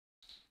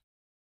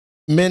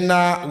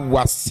Mena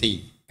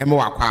wasi emo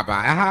wakwaba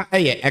aha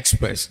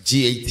express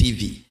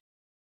GATV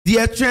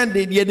the trend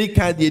the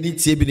kan the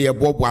tie bi na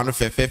bobo ano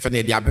fefefe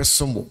na the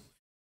abesomo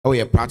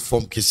o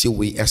platform kesi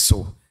we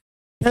eso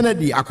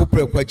Kennedy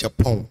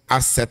Agyapong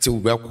has set a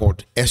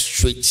record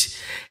straight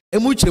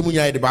emuche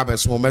munya the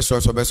babesomo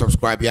meso so be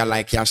subscribe ya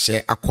like ya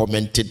share a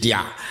comment there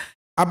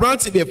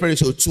Abranti be a friend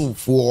so two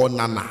for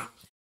nana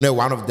now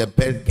one of the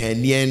best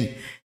Ghanaian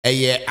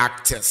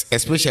actors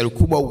especially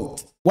Kuba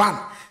Wood one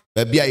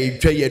baby I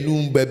try your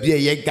noon,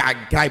 baby I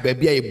guy,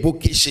 baby I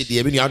bookish the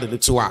even out of the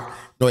tour.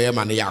 No, yeah,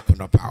 man, ya could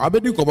not power. I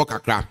bet you go back a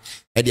crap,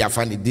 and they are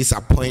finding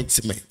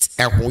disappointment.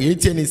 And who you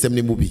tell is a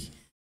movie,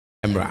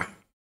 Emra.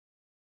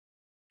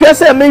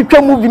 Yes, I make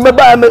a movie,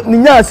 maybe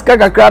Ninas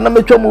Kaka, I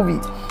make a movie.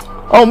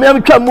 Oh, me,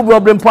 I'm trying to move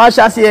up in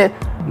Pasha here.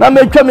 Now,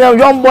 make a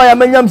young boy, I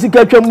may am sick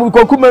of movie,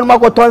 Kokuman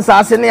Makotons,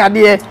 as any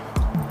idea.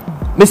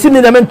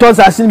 Missing the mentors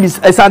as in this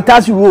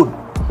Santasi Road.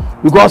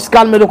 Because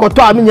Calme the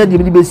Cotta, I mean, you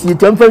didn't see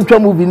a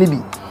movie,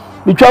 maybe.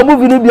 We try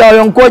movie ni bia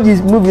yon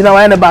koji movie na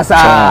wa na basa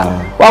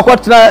wa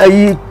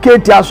kwotna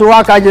Kate aso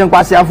wa ka je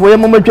nkwase afo ye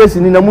momatwesi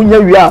ni na munya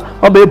wi a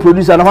obe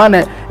producer na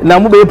hwane na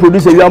mu be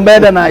producer wi ombe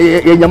da na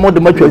ye nyamo de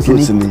matwesi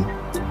ni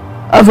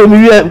afo mi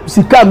wi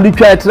sikam ni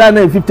twa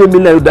 350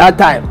 million that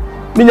time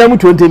mi nyamu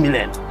 20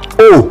 million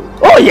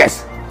oh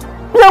yes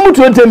mi nyamu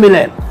 20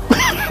 million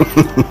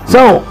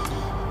so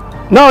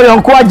now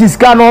yon ko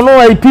ajiska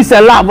no a piece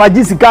of love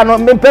ajiska no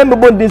me pembe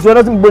bondi so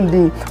na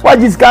bondi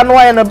ajiska no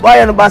wa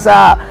na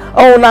basa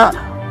oh na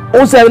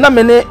o say na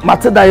me ne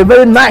Matilda you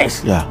very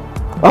nice yeah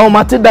oh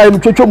Matilda you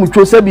twetwo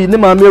mutwo sabi ne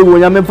ma me wo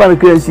nya me fa me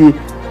kransi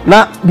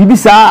na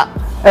bibisa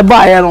e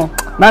ba ye no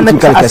na na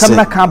asam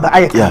na ka ba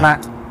aye kana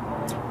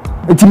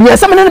ntimi ye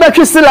sam ne be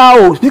twesela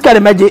o speaker de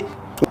meje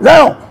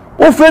no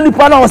o friend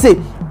pa na o say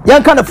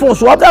yan kind of phone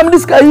so am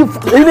this guy in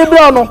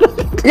bra no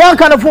yan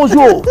kind of phone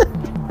so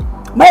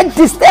my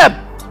disturb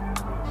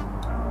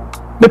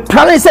the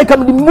plan say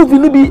come the movie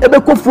ni bi e be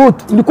ko fruit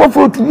the ko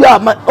fruit you are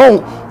my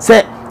own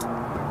say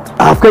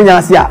Afkenya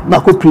Asia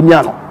mako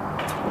premier no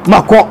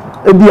mako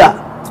ebia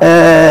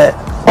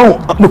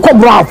me ko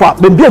bro afa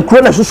be bia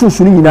kuro na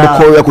susu ni nyina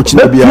ko ya ko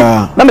china bia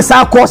na me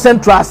sa call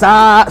central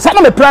sa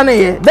na me plan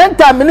ye then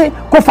time ni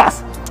ko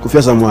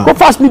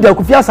fast media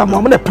ko fia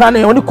samwa me plan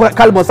ye oni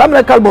calbos am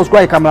na calbos ko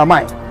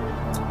cameraman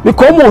me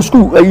ko mo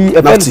school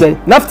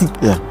nafti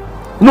yeah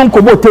no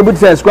ko mo table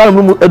tennis ko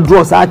am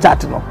draw sa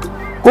chat no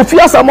ko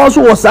fia samwa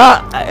so was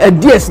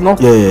DS no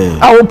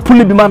I will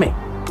pull bi mame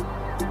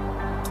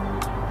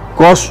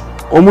cause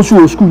almost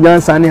was school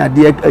nyansa ne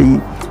ade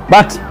ayi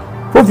but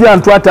fofi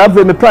antwata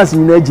ave me price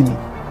nyina agimi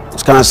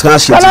scan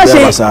shit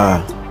be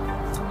basa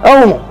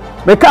oh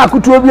me ka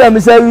akutu obi a me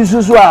say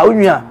yususu a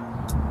onwia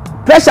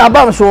pressure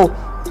bam so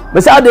me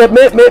say de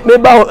me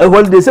ba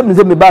holiday say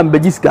me ba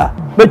mbejiska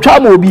me twa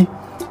ma obi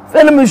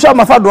fe ne me sha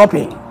ma fa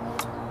dropping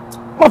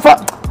ma fa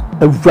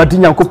awurade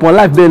nyankopon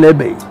life be na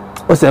ebe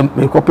o say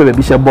me ko pe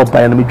be she bob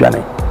pa na me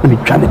dwane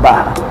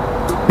ba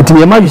enti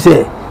me ma you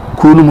say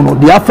kunu mu no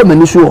de afa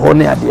mani so ho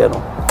ne ade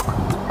no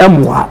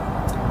emwa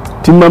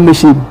timma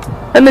mehim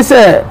ene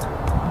se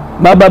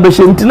baba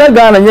behim tina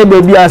Ghana nya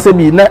baabi ase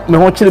bi na me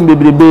ho kire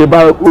bebrebe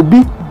ba obi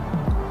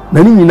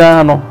na ni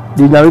nyina no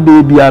de nya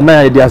baabi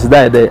na de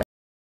aseda de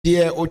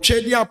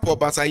otwedi apo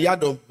basa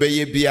yado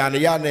beye bia na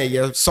ya na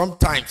ye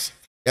sometimes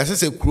ya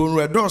se kuro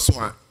no edoso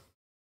a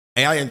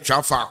eya ye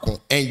ntwafa ako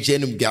enje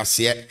num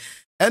biase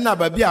ena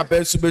baabi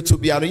abesu betu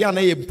bia no ya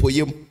na ye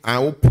mpoyem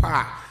wo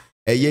pa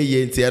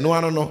eye nti eno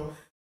ano no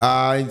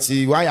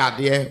nti why are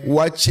there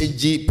what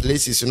change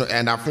places, you know,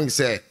 and I think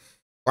say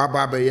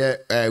what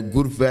a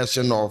good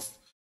version of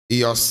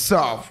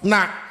yourself.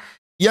 Now,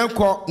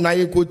 yanko na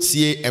yeko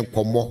tie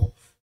enkomo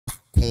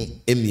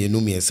kun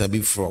emienu miensa bi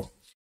from.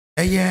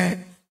 Yeah,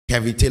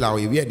 Kevin Taylor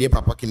we dey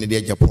Papa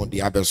Kennedy Agyapong the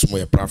abesomo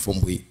your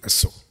platform we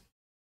so.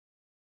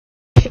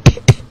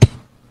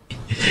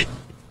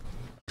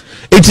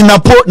 Eti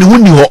Napo ni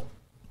huni ho.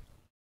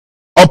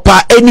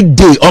 Opa any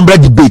day ombra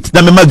debate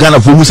na mema Ghana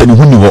for musa ni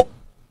huni ho.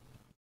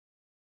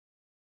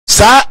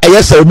 Sa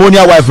eye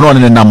ceremonial wife no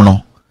ne nam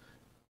no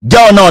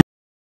ja no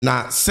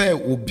na say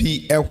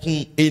obi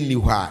ehun eni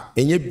ho a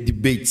enye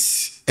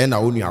debate e na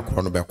onu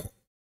akoro no beko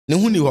ne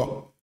hu ni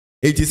ho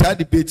eti sa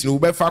debate no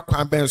be fa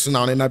kwan ben so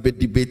na ne na be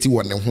debate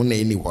wo ne hu na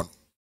eni ho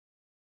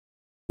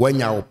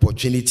wanya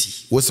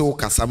opportunity wo se wo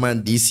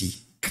kasaman DC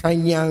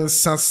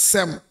kanyansa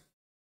sem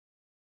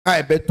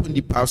ai beto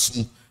ni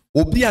pasu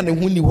obi a ne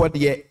hu ni ho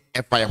de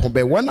e fa ye ho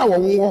be wona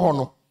wo ho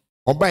no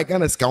oba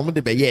Ghana ska wo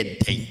de be ye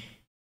den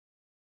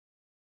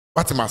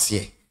what must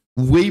ye?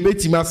 We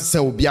bet him as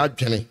a be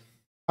adjane.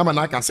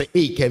 Amanaka say,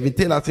 hey, Kevin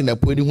Taylor in a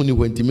pony when he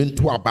went him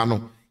into a banner,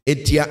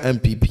 Etia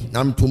MPP.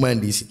 Nam to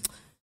mind this.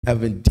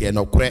 Haven't dear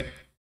no crack.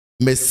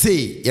 Me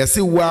say, yes,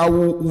 wow,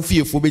 who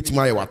fear for bet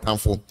my watan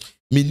for.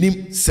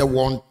 Minim say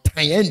one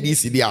time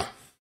this year.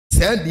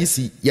 Send this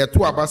year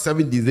to about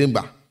 7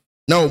 December.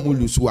 Now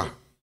Mulusua.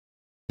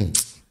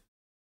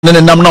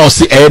 Then I'm now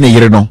see any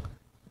year no.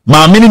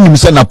 My minimum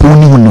say Napo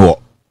ni huno.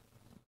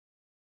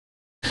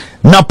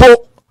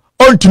 Napo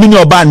ontumi ni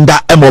oba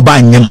nda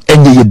emoba nyem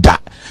enye yeda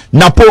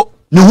Napo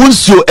ne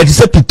hunsuo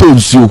edise pito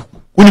nsuo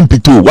unim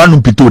pito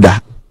wanum pito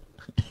da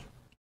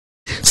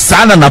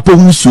sana Napo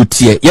hunsuo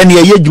tie ye ne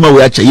ye adwuma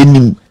we acha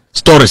yenim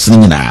stories ni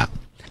nyina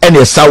ene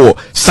esawo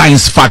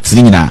science facts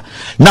ni nyina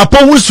Napo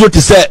hunsuo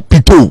te se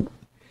pito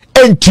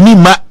entumi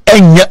ma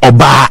enye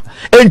oba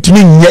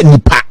entumi nye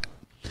nipa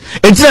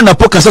entina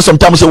Napo kasa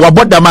sometimes say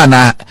wabodam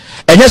ana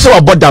enye se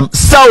wabodam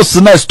cells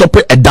na stop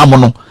edam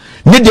no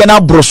ne de na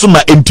broso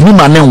ma entumi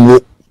ma ne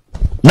nwo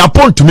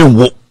Napo ntumi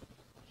nwo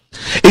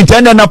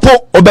intenda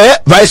Napo obeye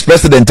vice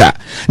president a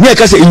ne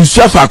ka se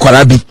insua fa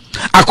akwara bi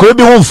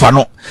ho mfa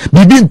no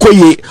bibi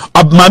nkoye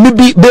mame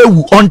bi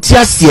bewu onti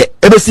ase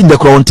ebesi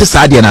ndekro onti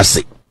saade na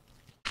se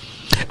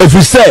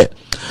efri se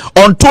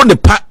onto ne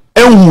pa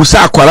enhu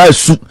sa akwara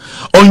asu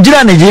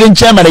ongira Nigeria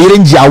nchama na yere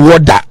nji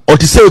awoda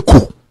oti se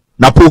eko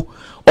Napo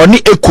oni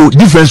eko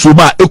difference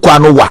uma eko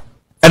anowa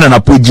ena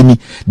Napo jimi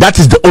that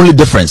is the only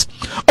difference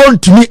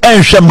ontumi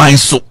enhwe man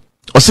so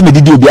ose me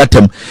didi obi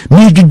atem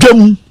mi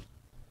dwudwam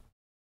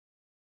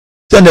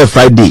Sunday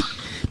Friday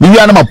mi wi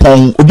anama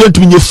pon obi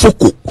ntumi nye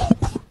foko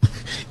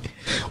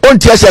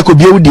onti ase ko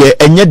biu de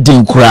enye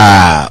din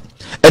kura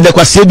e de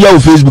kwase bia wo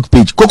Facebook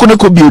page koko ne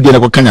ko biu de na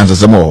ko kanya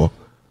nsasem ho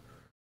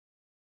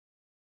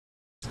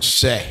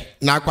she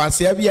na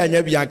kwase bia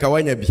anya bia nka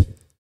wanya bi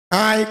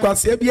ai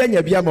kwase bia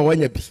anya bia ma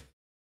wanya bi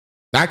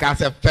na ka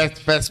se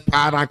first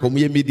para ko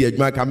mu media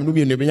adwuma ka mu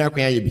ne benya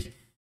kwan anya bi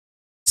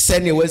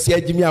sene wasi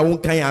agimi a won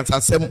kan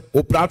ansasem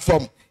o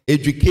platform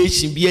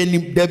education bi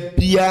anim da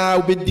bia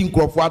obedi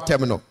nkrofo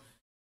atem no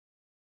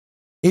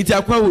iti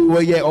akwa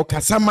we ye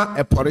okasama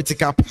a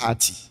political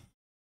party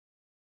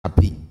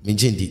happy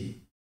menjendi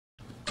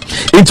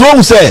iti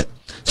won say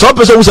so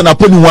person who say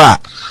Napo ni wa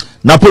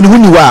Napo ni hu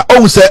ni wa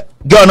o say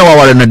girl na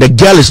waware no the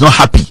girl is not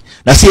happy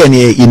na say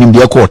any in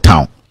the call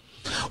town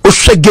o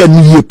hwe girl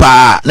ni ye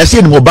pa na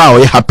say ni oba o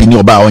ye happy ni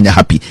oba o nya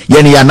happy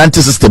ye ni ya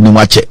nanti system ni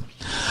wache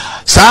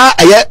sa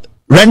aye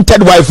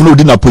rented wife no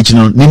di Napo chi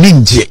no ni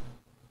ninje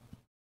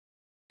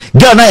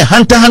girl na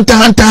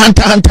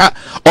hunter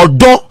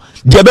odo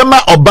de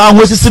bema oba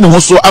ho sisi ne ho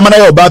so amana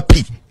ya oba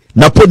pi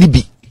Napo ni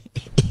bi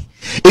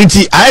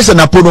enti ayese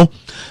Napo no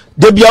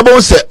de bia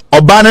bon se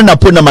oba na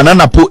Napo na mana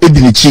Napo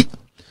edinichi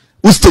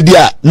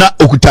ustedia na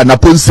okuta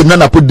Napo nsem na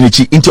Napo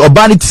edinichi enti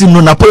oba ni tim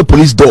no Napo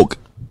police dog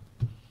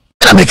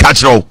na me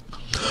catch no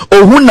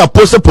ohun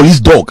Napo se police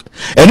dog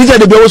eni je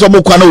de bia wo so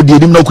mo kwa na odi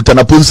edim na okuta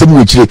Napo nsem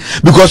wo chire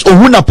because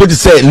ohun Napo ti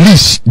say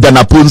leash the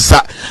Napo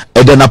nsa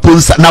the Napo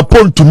nsa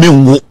Napo ntumi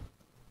nwo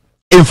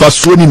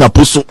emfaso ni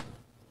Napo so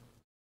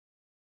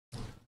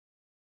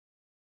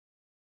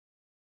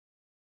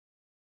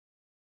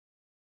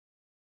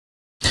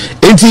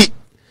enti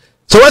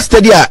so what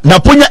study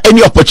Napo nya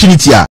any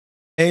opportunity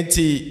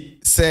enti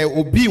say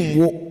obi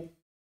nwo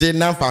de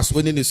na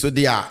mfaso ni so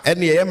de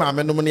ene ye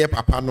maame no ne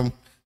papa no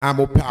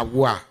amopa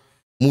wo a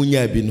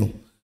munya bi no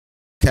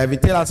Kevin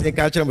Taylor say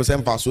ka kire mo se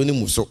mfaso ni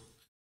muso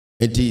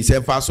enti se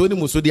mfaso ni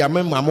muso de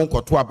amema mo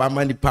nkoto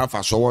abama ni pa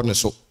mfaso wo ne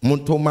so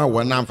monto ma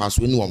wo na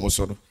mfaso ni wo mo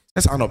so no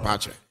esa no pa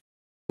kire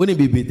woni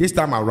bibi this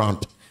time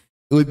around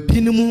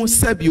obi ni mu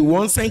sabi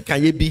won sen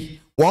kan ye bi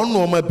won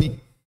no ma bi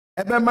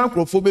ebe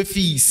mankrofo be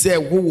fi se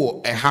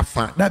wo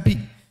hafa da bi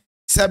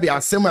sabi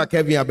asem a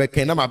Kevin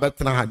abeka na ma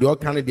betena ha de o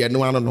kan de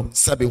no ano no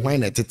sabi hwan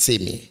na tete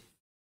me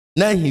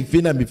na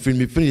himfi na me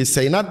free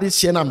say na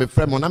this year na me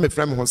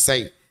frem ho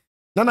say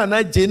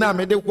na je na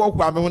me de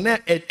kwokwa me ho na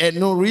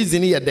no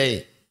reason ye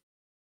dey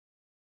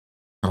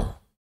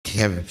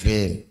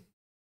Kevin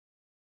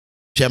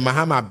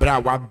Chemahama bra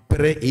wa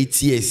bre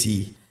ATS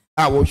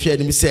a wo hwe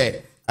ni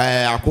say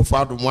akofo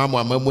adomo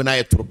amamu na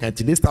yetro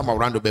kanti this time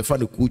around be fa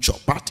no culture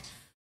but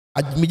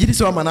admijidi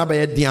so ma na ba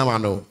ye diama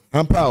no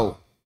ampa o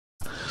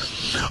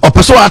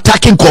person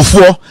attacking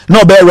Kofo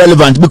not very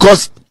relevant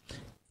because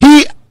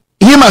he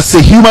must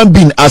a human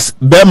being as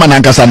Bearman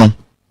and Kasano.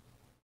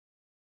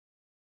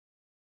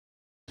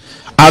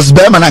 As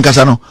Bearman and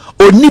Kasano,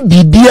 only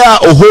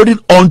Bibia or holding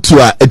on to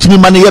a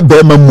Timimania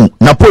Bearmamu,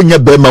 Naponia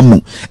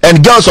Bearmamu,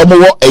 and girls are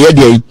more a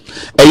year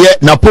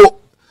Napo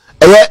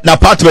a year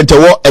apartment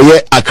a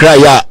year a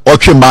cry or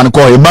man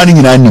call a man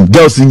in anim,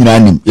 girls in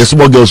anim, yes,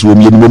 more girls will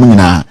be in woman in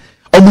a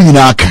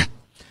Omunaka.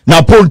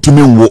 Napo to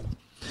me.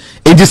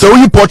 It is a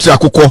wee portrait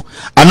akoko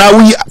ana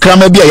we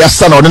krama bia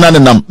yasa na odena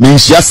nenam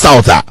menhia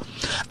south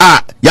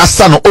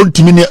yasa no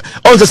ontimi ne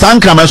on se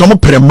san krama so mo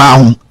prema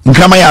ho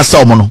krama yasa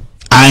omo no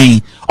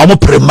ai omo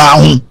prema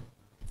ho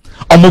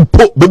omo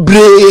po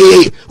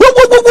bebre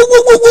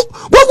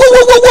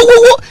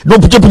no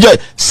puje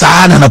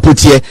sana na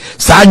potie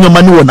sa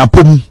nyoma ni wo na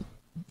pom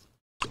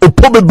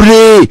opo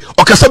bebre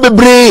okasa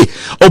bebre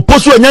opo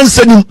so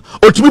anyansanim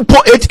otumi po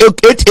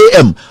 8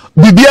 am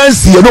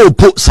bibiansi ye no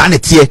opo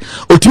sanetie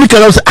otumi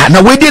kana so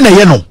na we dey na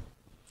ye no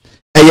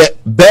eye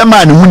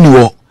bema ne huni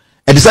wo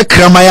e de se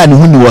krama ya ne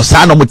huni wo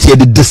sa na motie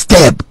de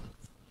disturb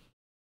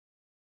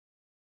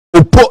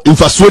opo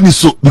infaso ni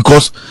so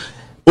because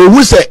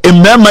owu se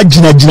emema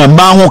gina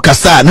ma ho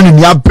kasa na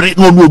ne abre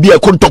na obi e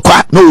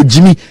kontokwa na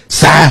ojimi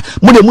sa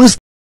mo de mu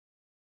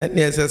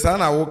ene se sa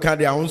na wo ka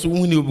de ahun so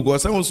huni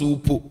because ahun so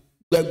opo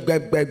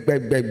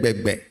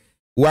gbegbe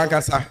wa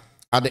kasa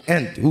at the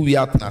end who we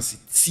are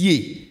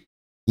tie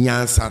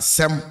nyansa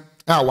sem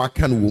a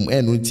waka no wom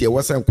enu tie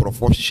wosan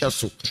krofo hye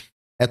so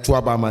eto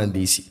aba man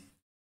dey si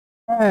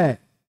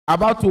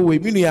about we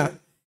minua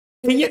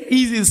enye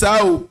easy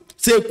sao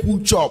say cool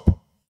chop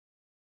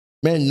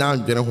men now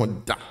dwene ho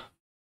da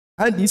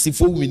and this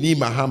for we need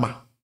mahama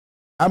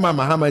ama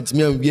mahama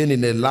timi am bien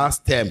in the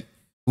last term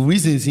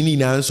reasons in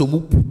na so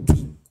mu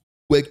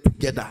work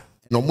together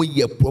no mo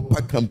ye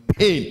proper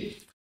campaign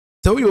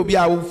so you be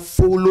able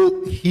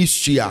follow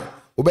history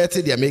we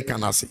better the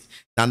American as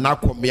na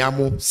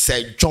nakomiamo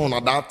said John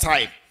at that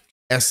time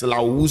as la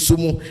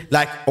wusumu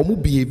like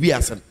omu behave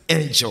as an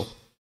angel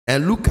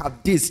and look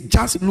at this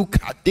just look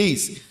at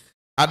this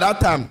at that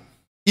time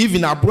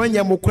even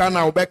abronya mo kra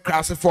na we be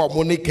crash for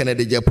mo ny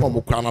Kennedy Agyapong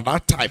mo kra na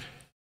that time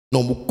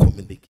no mo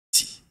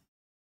communicate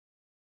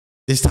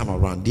this time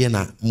around there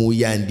na mo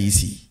ya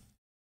ndc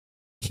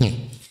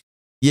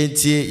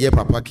yentie ye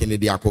papa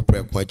Kennedy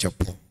akopre ko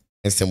Agyapong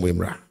ensemble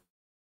mra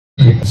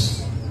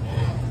yes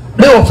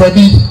me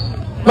ofadi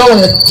na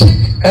we check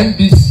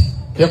NBC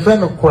your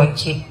friend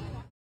okwachi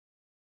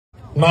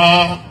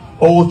na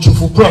o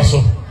chufu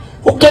praso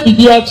o ka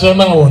bibia kire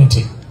na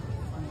wonte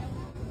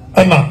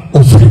ana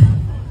ofiri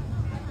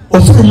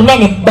na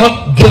ne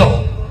back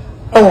girl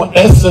o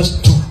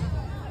SS2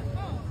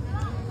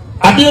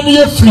 ade ne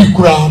ye free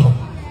kura no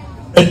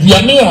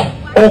aduane a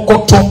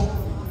okoto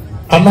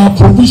ana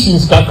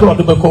provisions kakra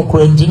de be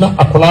kokora ndina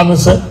akola no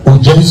se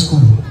o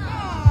school.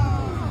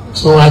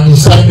 So I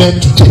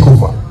decided to take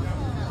over.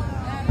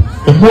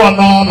 The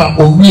Buana na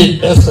Owie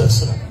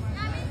SS.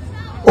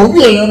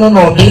 Owie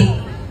no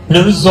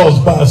the results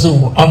by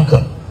so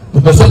anchor.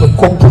 The person the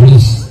call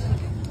police.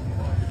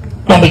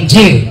 Now the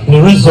jail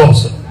the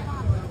results.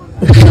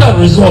 The share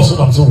results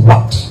and so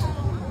what?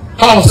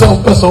 How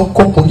some person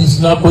call police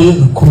now go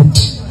recruit.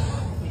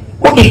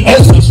 What the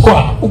SS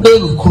squad who they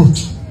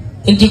recruit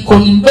into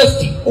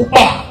co-invest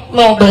uba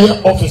now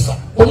the officer.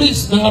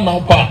 Police now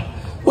ba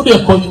who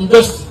they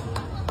co-invest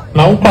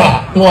now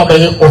ba no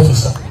other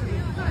officer.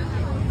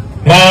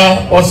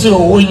 Now also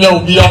when you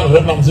be out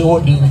and say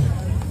what do you mean?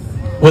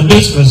 With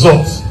this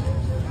results,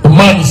 the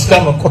man is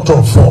kind of quarter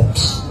of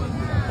forms.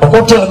 A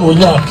quarter and when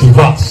you are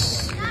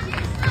kivas.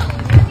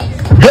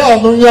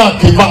 Girl no you are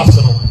kivas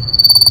no.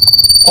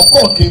 Of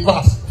course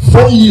kivas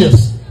 4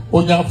 years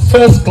when you are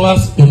first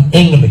class in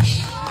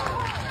English.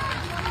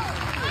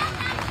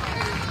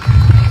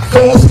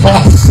 First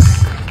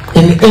class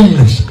in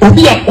English.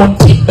 Obi a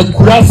oti a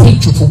kurasi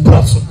chufu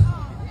praso.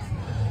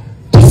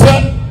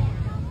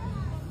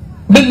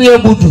 Many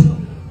abudu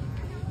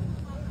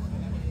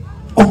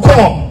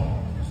oko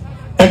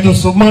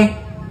edosoman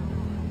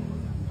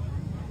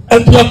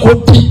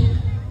kɔte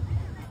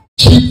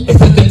chief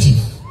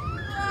executive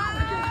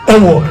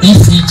ewo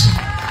ECG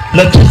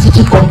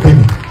electricity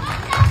company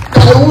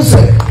kawu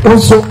se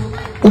also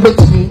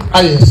ubetimi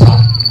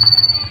ayesa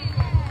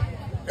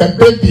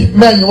baby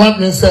men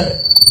one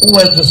say who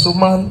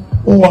edosoman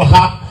who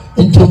ha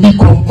into be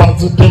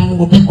compact them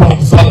will be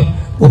kwansal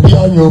obi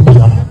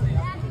anyobia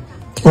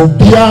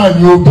Obia,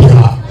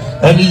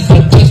 and it's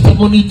a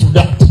testimony to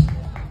that.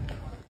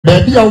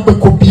 Baby, I'll be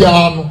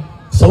copiano.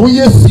 So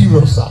we are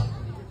serious,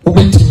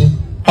 Ubetini,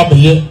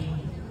 Abaye,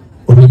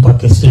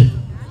 Ubipakese.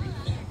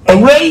 A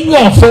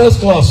regular first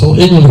class or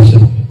English.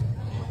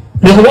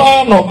 The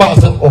one of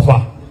us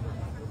offer.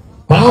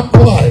 I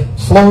apply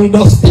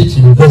Florida State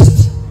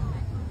University.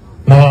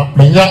 Now,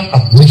 my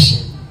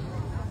admission.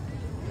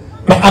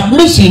 Now,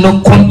 admission, no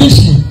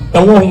condition,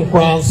 I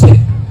won't say.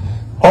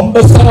 On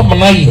the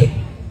ceremony.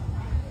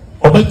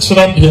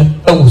 Obechrabia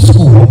ewo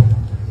school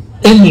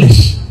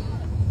English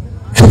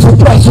chufu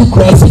prasu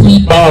class ni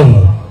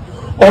bawo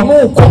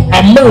ono ko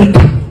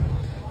America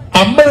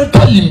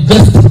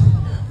University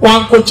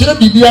wan ko chire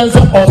bibia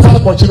nsa osa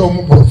ko chire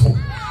omu borofo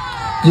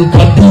you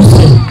can do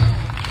so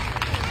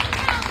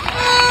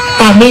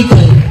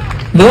American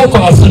no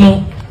class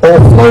no or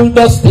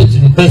Florida State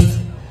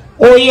University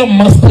or your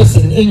masters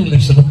in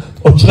English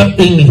or chire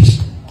English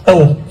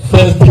ewo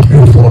first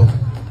degree for.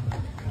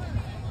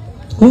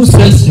 Who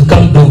says you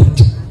can't do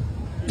it?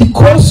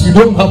 Because you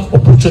don't have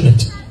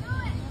opportunity.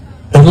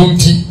 And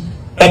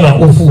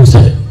Ufu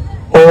said,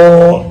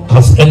 all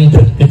has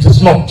ended. It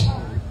is not.